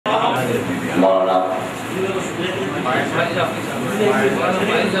مولانا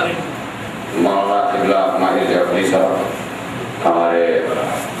قبلہ ماہر جعفری صاحب ہمارے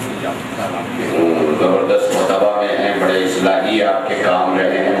زبردست مطبع میں ہیں، بڑے اصلاحی آپ کے کام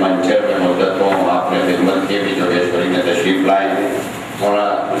رہے ہیں، منچر میں مدتوں آپ نے خدمت کی بھی جو بیشتری میں تشریف لائے ہیں۔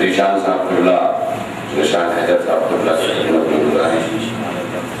 مولانا ذیشان صاحب قبلہ، ذیشان حیدر صاحب قبلہ سے خدمت میں گزارے ہیں۔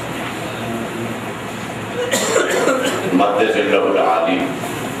 مقدس اللہ العالی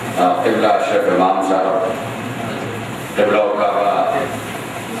قبلہ اشرف امام صاحب، قبلہ کعبہ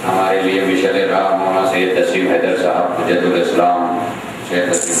ہمارے لیے مشعل راہ مولانا سید تسلیم حیدر صاحب، جد الاسلام سید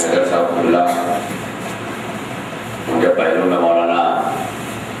تسلیم حیدر صاحب قبلہ، ان کے پہلو میں مولانا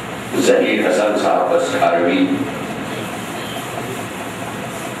ظہیر حسن صاحب اسکاروی،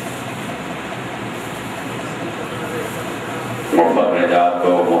 مفردات و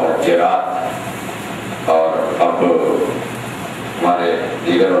مہجرات، اور اب ہمارے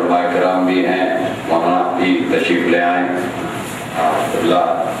دیگر علماء کرام بھی ہیں، مولانا بھی تشریف لے آئیں۔ اللہ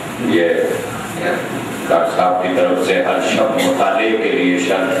یہ ڈاکٹر صاحب کی طرف سے ہر شب مطالعے کے لیے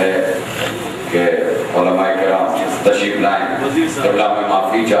شرط ہے کہ علماء کرام تشریف لائیں۔ قبلہ میں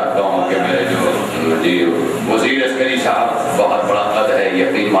معافی چاہتا ہوں کہ میرے جو وزیر عسکری صاحب بہت بڑا قد ہے،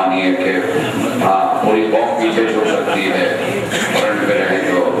 یقین مانیے کہ پوری قوم پیچھے چھوڑ سکتی ہے، فرنٹ پہ رہے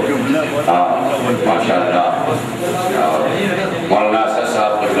تو ماشاءاللہ۔ مولانا اسد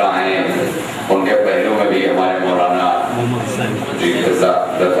صاحب قبلہ ہیں، ان کے پہلو میں بھی ہمارے مولانا صاحب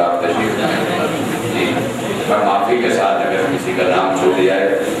تشریف لائیں۔ جی میں معافی کے ساتھ اگر کسی کا نام چھوٹ جائے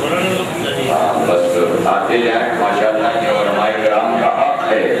بس آتے جائیں، ماشاءاللہ یہ علماء کرام کا حق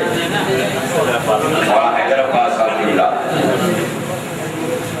ہے۔ مولانا حیدر عباس صاحب قبلہ،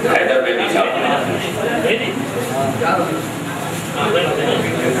 حیدر بیدی صاحب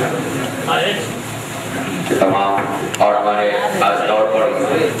تمام، اور ہمارے خاص طور پر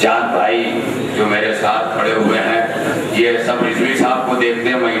جان بھائی جو میرے ساتھ کھڑے ہوئے ہیں، یہ سب رضوی صاحب کو دیکھتے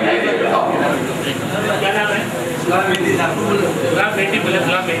ہیں، میں انہیں دیکھ رہا ہوں۔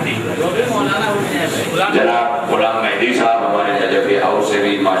 جناب غلام مہدی صاحب ہمارے نجفی ہاؤس سے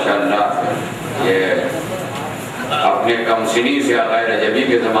بھی ماشاءاللہ، یہ اپنے کم سنی سے آغائے رجبی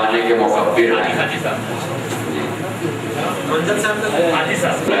کے زمانے کے مخبر ہیں۔ منظر صاحب کا حاجی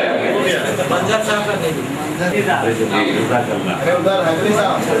صاحب منظر صاحب کا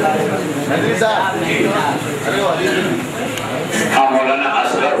ہاں مولانا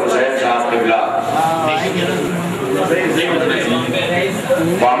اصغر حسین صاحب قبلہ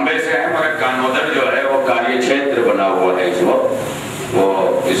بامبے سے ہے، مگر کانودر جو ہے وہ کاریہ چھیتر بنا ہوا ہے اس وقت، وہ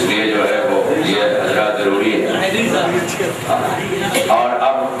اس لیے جو ہے وہ یہ حضرات ضروری ہے۔ اور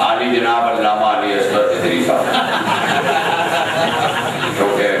اب عالی جناب علامہ علی اصغر حیدری صاحب،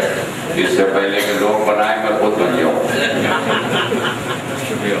 کیونکہ اس سے پہلے کہ لوگ بنائیں میں خود بن جاؤں۔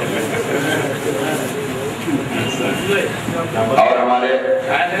 اور ہمارے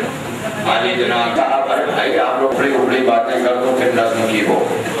عالی جناب صاحب بھائی، آپ لوگ بڑی بڑی باتیں کر دو پھر نظم کی ہو۔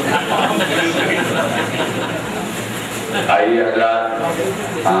 آئیے حضرات،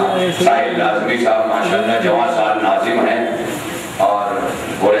 ساحل لازمی صاحب ماشاءاللہ جوان سال ناظم ہیں اور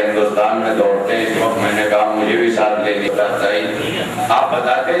پورے ہندوستان میں دوڑتے ہیں۔ اس وقت میں نے کہا مجھے بھی ساتھ لے لیتا ہے، آپ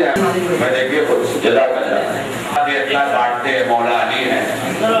بتاتے ہیں میں دیکھیے خود جزا کر رہا ہوں۔ اتنا بانٹتے ہیں، مولا علی ہیں،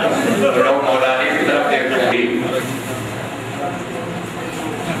 لوگ مولا علی کی طرف دیکھتے ہیں۔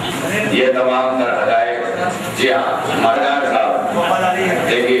 یہ تمام تر ہدایت، جی ہاں مردان صاحب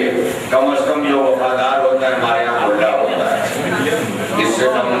دیکھیے، کم از کم جو وفادار ہوتا ہے ہمارے یہاں ملا ہوتا ہے، اس سے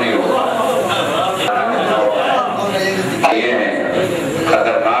کم نہیں ہوتا۔ یہ ہیں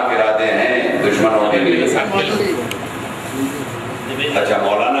خطرناک ارادے ہیں دشمنوں کے لیے۔ اچھا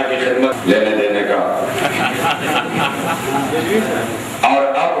مولانا کی خدمت لینے دینے کا، اور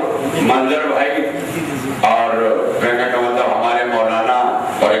اب منظر بھائی اور کہنے کا مطلب ہمارے مولانا،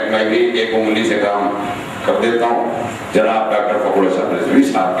 اور ایک میں بھی ایک انگلی سے کام کر دیتا ہوں، جناب ڈاکٹر فخر حسن رضوی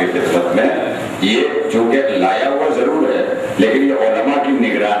صاحب کی خدمت میں، یہ چونکہ لایا ہوا ضرور ہے لیکن یہ علماء کی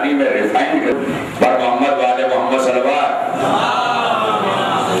نگرانی میں ریفائن کر بر محمد والے محمد صلوات،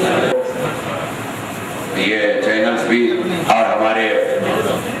 یہ چینلز بھی، اور ہمارے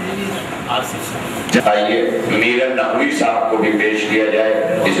آئیے میرن نحوی صاحب کو بھی پیش کیا جائے،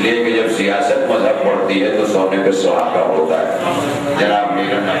 اس لیے کہ جب سیاست مذہب پڑھتی ہے تو سونے پہ سہاگا ہوتا ہے۔ جناب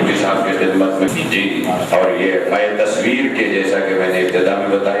میرن نحوی صاحب کی خدمت میں جی، اور یہ میں تصویر کے جیسا کہ میں نے ابتدا میں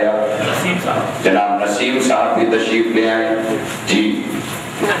بتایا، جناب نسیم صاحب بھی تشریف لے آئے جی۔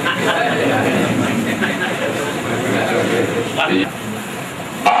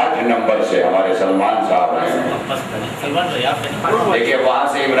 8 نمبر سے ہمارے سلمان صاحب ہیں، دیکھیے وہاں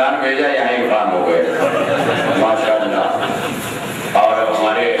سے عمران بھیجا، یہاں عمران ہو گئے ماشاءاللہ۔ اور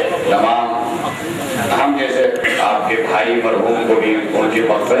ہمارے तमाम हम जैसे आपके भाई मरहूम को भी उनकी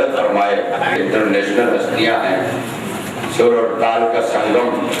मग़फ़िरत फरमाए। इंटरनेशनल हस्तियाँ हैं, सुर और ताल का संगम।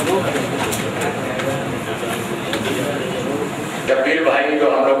 शब्बीर भाई जो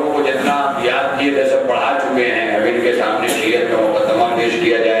हम लोगों को जितना याद किए थे सब पढ़ा चुके हैं, अब इनके सामने शेर का मुकदमा पेश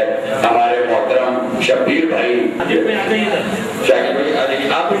किया जाए। हमारे मोहतरम शब्बीर भाई, शाकिर भाई आ जाइए,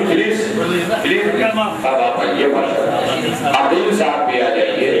 आप प्लीज प्लीज अब आप आइए। माशाल्लाह अकील साहब भी आ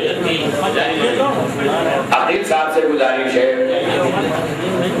जाइए। अकील साहब से गुजारिश है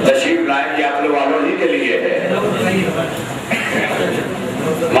तशरीफ लाएं, ये आप लोग वालों ही के लिए है।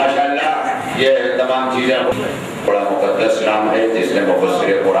 माशाल्लाह ये तमाम चीजें, बड़ा मुकद्दस नाम है जिसने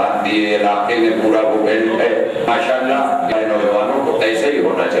मुफस्सिर कुरान दिए, इलाके में पूरा वो बेल्ट है। माशाल्लाह नौजवानों को ऐसे ही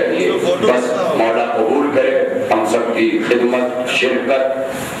होना चाहिए। बस मौला कबूल करे हम सब की खिदमत, शिरकत,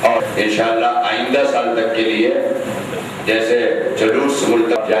 और इंशाअल्लाह आइंदा साल तक के लिए जैसे जुलूस मुल्क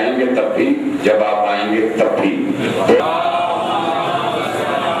तक जाएंगे तब भी, जब आप आएंगे तब भी।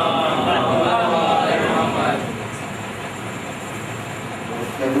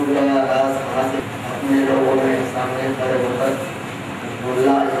 अपने लोगों में सामने खड़े होकर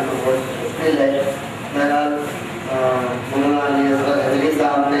बोलना ये तो बहुत मुश्किल है। बहरहाल मौलाना अली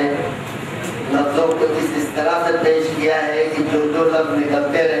साहब ने लफ्ज़ों को इस तरह से पेश किया है कि जो जो लफ्ज़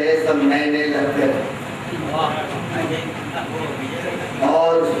निकलते रहे सब नए नए लगते रहे, और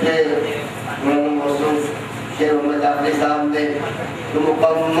उसमें मौलाना मौसूफ शेर मोहम्मद आफरी साहब ने तो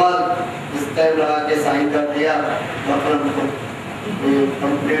मुकम्मल इस टाइम लगा के साइन कर दिया, मतलब को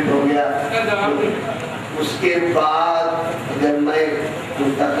कंप्लीट हो गया। उसके बाद अगर मैं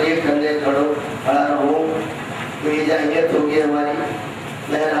तकलीफ करने खड़ा रहूँ तो ये जाहिलियत होगी हमारी।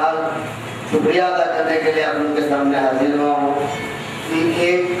 बहरहाल शुक्रिया अदा करने के लिए आप लोगों के सामने हाजिर हुआ हूँ कि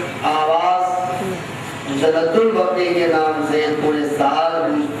एक आवाज़ जन्नतुल बकी के नाम से पूरे साल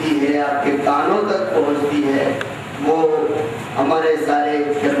गूंजती है, आपके कानों तक पहुँचती है। वो हमारे सारे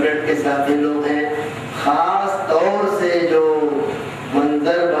कैबिनेट के साथी लोग हैं, ख़ास तौर से जो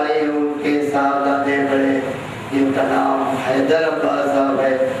मंजर भाई हैं उनके साहबजादे बड़े, जिनका नाम हैदर अब्बास साहब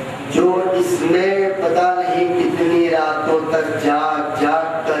है, जो इसमें पता नहीं कितनी रातों तक जाग जाग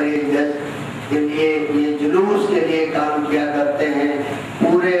कर के लिए, ये जुलूस के लिए काम किया करते हैं।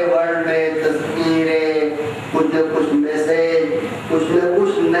 पूरे वर्ल्ड में तस्वीरें, कुछ न कुछ मैसेज, कुछ न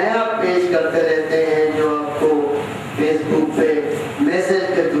कुछ नया पेश करते रहते हैं जो आपको फेसबुक पे मैसेज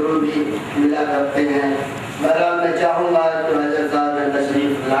के थ्रू भी मिला करते हैं। बहरहाल मैं चाहूँगा कि हज़रत साहब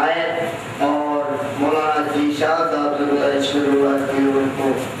तशरीफ लाए और मौलाना जी शाह साहब से गुजारिश करूँगा कि उनको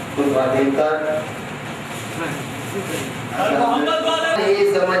कुछ बातें कर ये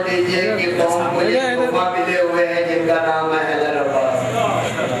समझ लीजिए कि कौम को ये तोहफा मिले हुए हैं जिनका नाम है हैदर अब्बास।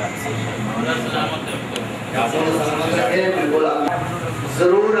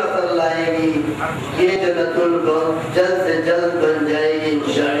 जरूर असर लाएगी, ये जन्नतुल जल्द से जल्द बन जाएगी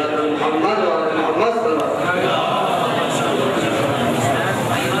इंशाअल्लाह।